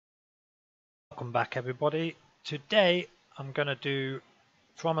Welcome back, everybody. Today I'm going to do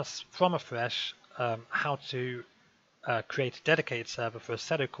from afresh how to create a dedicated server for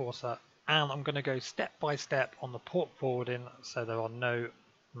Assetto Corsa, and I'm going to go step by step on the port forwarding so there are no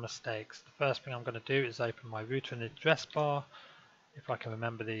mistakes. The first thing I'm going to do is open my router and address bar, if I can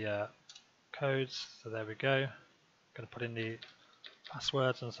remember the codes. So there we go. I'm going to put in the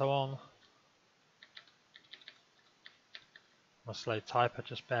passwords and so on. I'm a slow typer,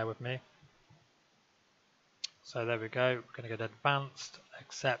 just bear with me. So there we go, we're going to go to advanced,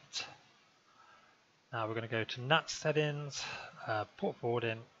 accept. Now we're going to go to NAT settings, port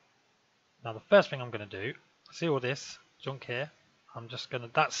forwarding. Now the first thing I'm going to do, see all this junk here, I'm just going to,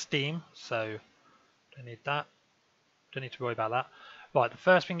 that's Steam, so don't need that, don't need to worry about that. Right, the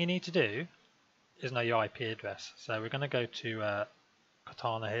first thing you need to do is know your IP address. So we're going to go to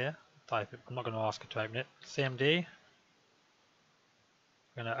Katana here, type it, I'm not going to ask it to open it, CMD.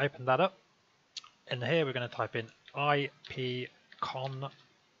 We're going to open that up. In here we're going to type in ipconfig.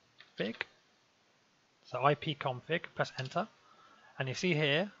 So ipconfig, press enter, and you see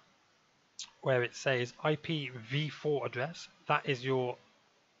here where it says IPv4 address, that is your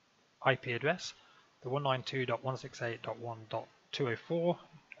IP address, the 192.168.1.204.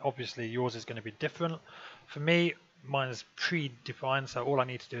 Obviously yours is going to be different. For me, mine is predefined, so all I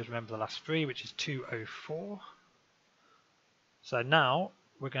need to do is remember the last three, which is 204. So now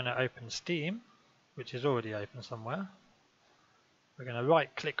we're going to open Steam, which is already open somewhere. We're going to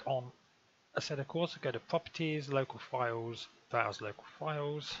right click on Assetto Corsa, go to properties, local files, browse local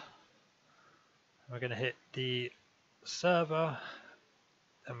files. And we're going to hit the server,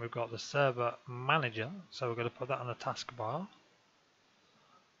 and we've got the server manager, so we're going to put that on the taskbar.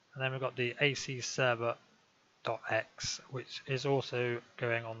 And then we've got the AC server.x, which is also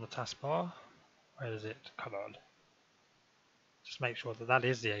going on the taskbar. Where is it? Come on. Just make sure that that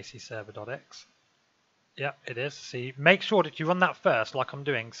is the AC server.x. Yeah, it is. See, make sure that you run that first, like I'm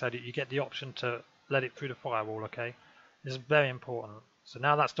doing, so that you get the option to let it through the firewall, okay? This is very important. So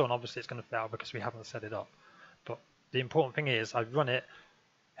now that's done, obviously it's going to fail because we haven't set it up. But the important thing is I've run it,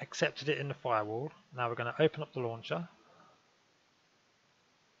 accepted it in the firewall. Now we're going to open up the launcher.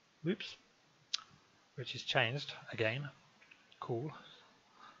 Oops. Which is changed again. Cool.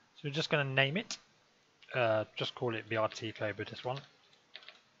 So we're just going to name it. Just call it BRT code with this one.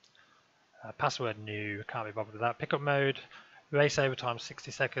 Password new, can't be bothered with that. Pickup mode, race overtime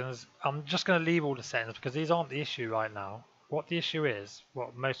 60 seconds. I'm just going to leave all the settings because these aren't the issue right now. What the issue is,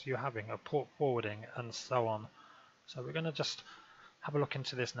 what most of you are having, are port forwarding and so on. So we're going to just have a look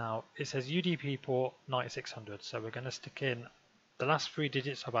into this now. It says UDP port 9600, so we're going to stick in the last three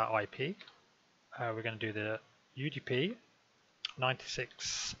digits of our IP. We're going to do the UDP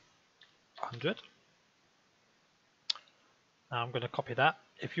 9600. Now I'm going to copy that.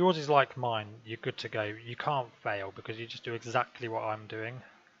 If yours is like mine, you're good to go. You can't fail because you just do exactly what I'm doing.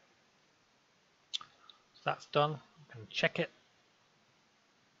 So that's done. We can check it.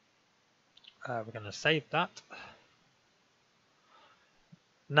 We're going to save that.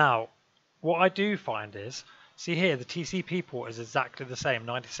 Now, what I do find is, see here, the TCP port is exactly the same,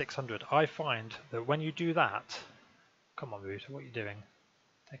 9600. I find that when you do that, come on router, what are you doing?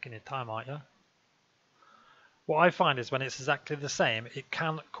 Taking your time, aren't you? What I find is when it's exactly the same, it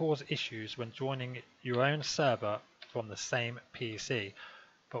can cause issues when joining your own server from the same PC.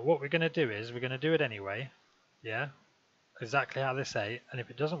 But what we're going to do is we're going to do it anyway, yeah, exactly how they say, and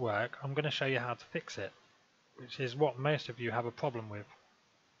if it doesn't work, I'm going to show you how to fix it, which is what most of you have a problem with.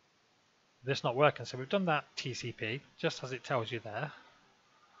 This not working, so we've done that TCP, just as it tells you there.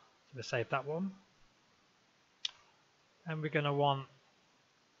 So we save that one. And we're going to want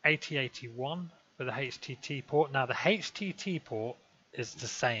 8081. For the HTTP port. Now the HTTP port is the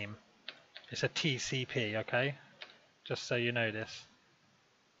same. It's a TCP, okay? Just so you know this.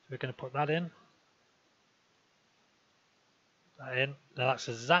 So we're going to put that in. Now that's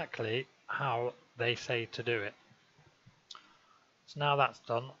exactly how they say to do it. So now that's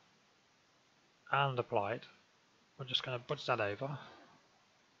done and applied. We're just going to budge that over.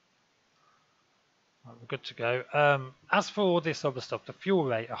 Right, we're good to go. As for all this other stuff, the fuel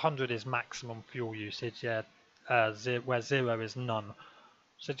rate, 100 is maximum fuel usage, yeah, where 0 is none.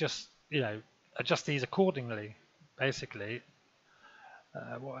 So just, you know, adjust these accordingly, basically.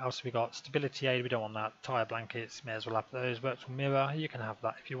 What else have we got? Stability aid, we don't want that. Tire blankets, may as well have those. Virtual mirror, you can have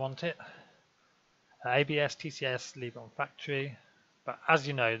that if you want it. ABS, TCS, leave it on factory. But as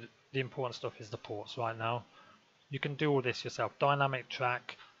you know, the important stuff is the ports right now. You can do all this yourself. Dynamic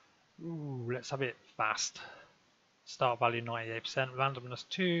track. Ooh, let's have it fast. Start value 98%, randomness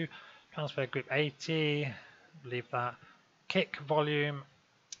 2, transfer group 80, leave that. Kick volume,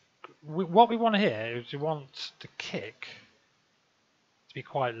 what we want here is we want the kick to be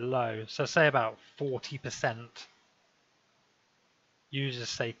quite low. So say about 40% users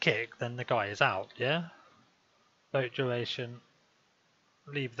say kick, then the guy is out, yeah? Vote duration,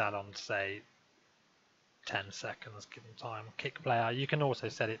 leave that on, say, 10 seconds, give them time. Kick player, you can also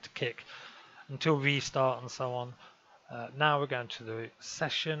set it to kick until restart and so on. Now we're going to the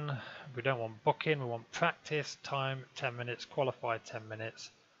session. We don't want booking, we want practice, time 10 minutes, qualified 10 minutes.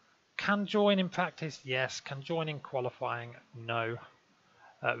 Can join in practice? Yes. Can join in qualifying? No.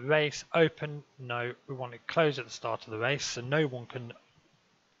 Race open? No. We want it closed at the start of the race, so no one can,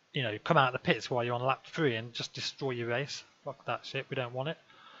 you know, come out of the pits while you're on lap 3 and just destroy your race. Fuck that shit. We don't want it.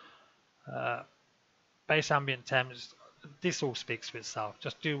 Base ambient temps. This all speaks for itself.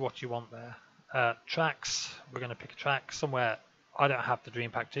 Just do what you want there. Tracks. We're going to pick a track somewhere. I don't have the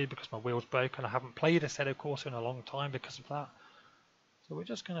Dream Pack 2 because my wheel's broken. I haven't played Assetto Corsa in a long time because of that. So we're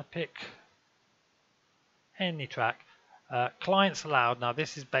just going to pick any track. Clients allowed. Now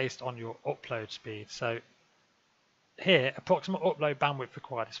this is based on your upload speed. So here, approximate upload bandwidth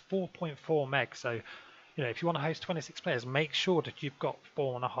required is 4.4 meg. So, you know, if you want to host 26 players, make sure that you've got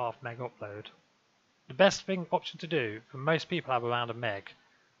 4.5 meg upload. The best option to do for most people have around a meg.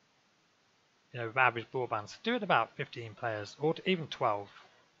 You know, with average broadband. So do it about 15 players or even 12.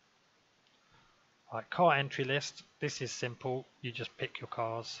 Right, car entry list. This is simple. You just pick your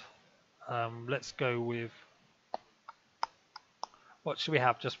cars. Let's go with, what should we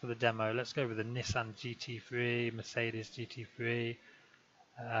have just for the demo? Let's go with the Nissan GT3, Mercedes GT3,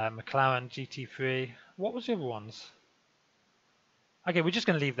 McLaren GT3. What was the other ones? Okay, we're just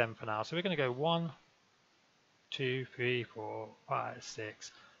going to leave them for now. So we're going to go 1, 2, 3, 4, 5,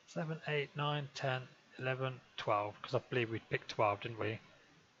 6, 7, 8, 9, 10, 11, 12. Because I believe we picked 12, didn't we?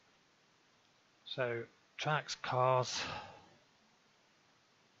 So tracks, cars,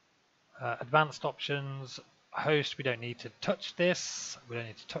 advanced options, host, we don't need to touch this, we don't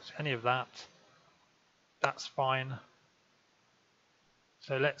need to touch any of that, that's fine.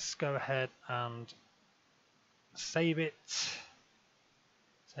 So let's go ahead and save it,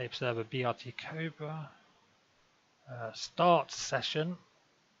 save server BRT Cobra, start session.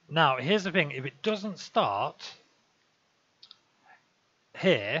 Now here's the thing, if it doesn't start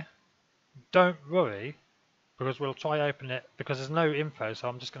here, don't worry, because we'll try open it because there's no info, so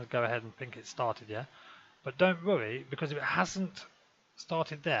I'm just going to go ahead and think it started, yeah. But don't worry, because if it hasn't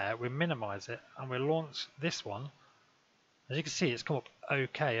started there, we'll minimize it and we'll launch this one. As you can see, it's come up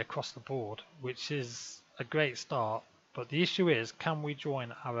okay across the board, which is a great start. But the issue is, can we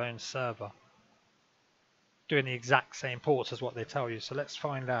join our own server doing the exact same ports as what they tell you? So let's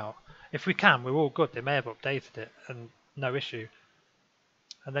find out. If we can, we're all good. They may have updated it and no issue.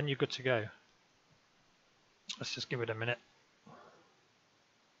 And then you're good to go. Let's just give it a minute.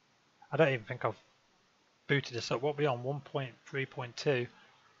 I don't even think I've booted this up. What are we on? 1.3.2.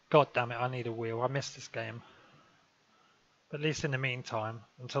 God damn it, I need a wheel. I missed this game. But at least in the meantime,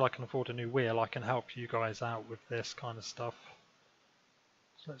 until I can afford a new wheel, I can help you guys out with this kind of stuff.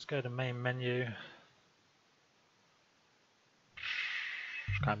 So let's go to main menu.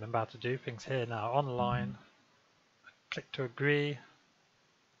 Can't remember how to do things here now. Online. Click to agree.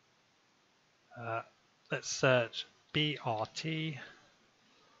 Let's search BRT.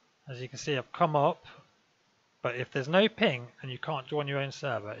 As you can see, I've come up, but if there's no ping and you can't join your own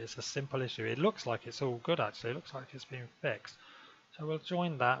server, it's a simple issue. It looks like it's all good actually. It looks like it's been fixed. So we'll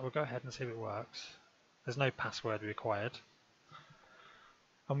join that. We'll go ahead and see if it works. There's no password required.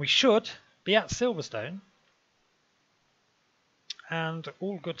 And we should be at Silverstone and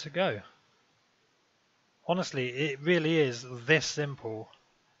all good to go. Honestly, it really is this simple.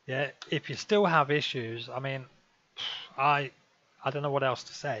 Yeah, if you still have issues, I mean, I don't know what else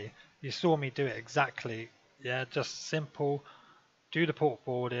to say. You saw me do it exactly. Yeah, just simple. Do the port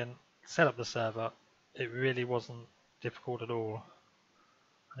forwarding, set up the server. It really wasn't difficult at all.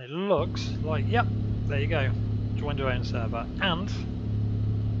 And it looks like, yep, there you go. Joined your own server. And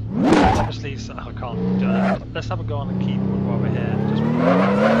obviously, so I can't do it. Let's have a go on the keyboard while we're here. Just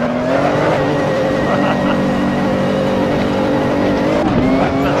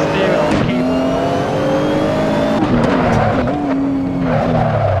that's steering on the keyboard.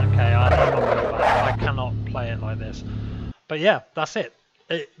 Okay, I cannot play it like this. But yeah, that's it.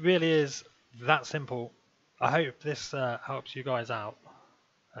 It really is that simple. I hope this helps you guys out.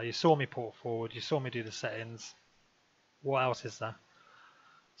 You saw me port forward, you saw me do the settings. What else is there?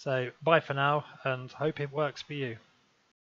 So bye for now, and hope it works for you.